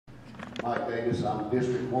Mike Davis. I'm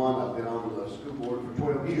District 1. I've been on the school board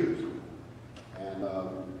for 12 years. And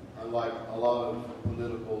unlike a lot of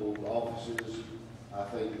political offices, I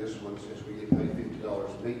think this one, since we get paid $50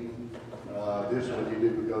 a meeting, this one you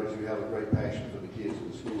do because you have a great passion for the kids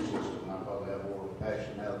in the school system. I probably have more of a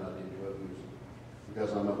passion now than I did 12 years ago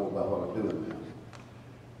because I know more about what I'm doing now.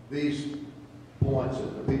 These points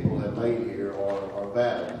that the people have made here are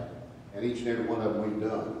valid, and each and every one of them we've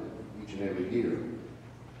done each and every year.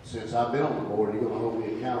 Since I've been on the board, you're going to hold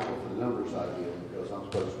me accountable for the numbers I give because I'm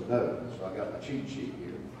supposed to know. So I got my cheat sheet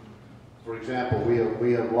here. For example,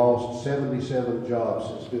 we have lost 77 jobs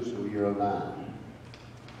since fiscal year 09,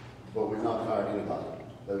 but we've not fired anybody.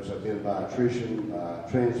 Those have been by attrition, by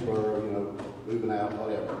transfer, moving out,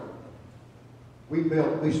 whatever.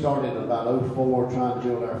 We started in about 04 trying to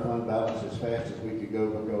build our fund balance as fast as we could go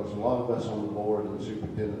because a lot of us on the board and the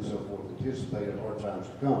superintendent and so forth anticipated hard times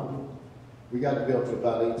to come. We got it built to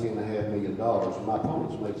about $18.5 million, and my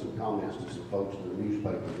opponents made some comments to some folks in the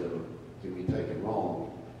newspaper that can be taken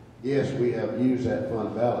wrong. Yes, we have used that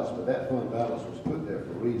fund balance, but that fund balance was put there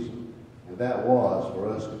for a reason, and that was for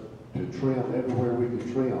us to trim everywhere we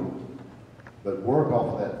could trim, but work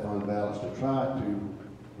off of that fund balance to try to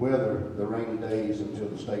weather the rainy days until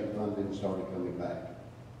the state funding started coming back.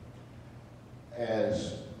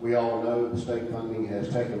 As we all know, the state funding has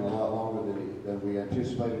taken a lot longer than we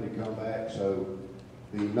anticipated to come back, so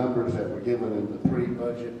the numbers that were given in the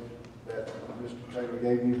pre-budget that Mr. Taylor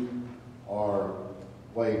gave you are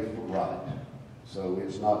way from right. So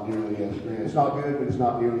it's not nearly as grim. It's not good, but it's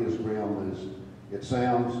not nearly as grim as it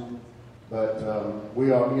sounds. But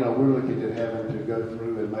we're looking at having to go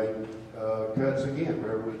through and make cuts again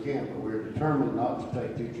wherever we can, but we're determined not to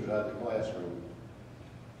take teachers out of the classroom.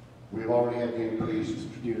 We've already had the increased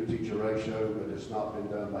student-teacher ratio, but it's not been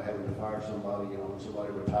done by having to fire somebody. When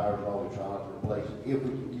somebody retires, we're always trying to replace it if we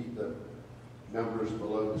can keep the numbers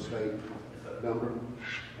below the state number.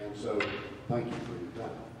 And so, thank you for your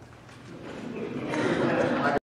time.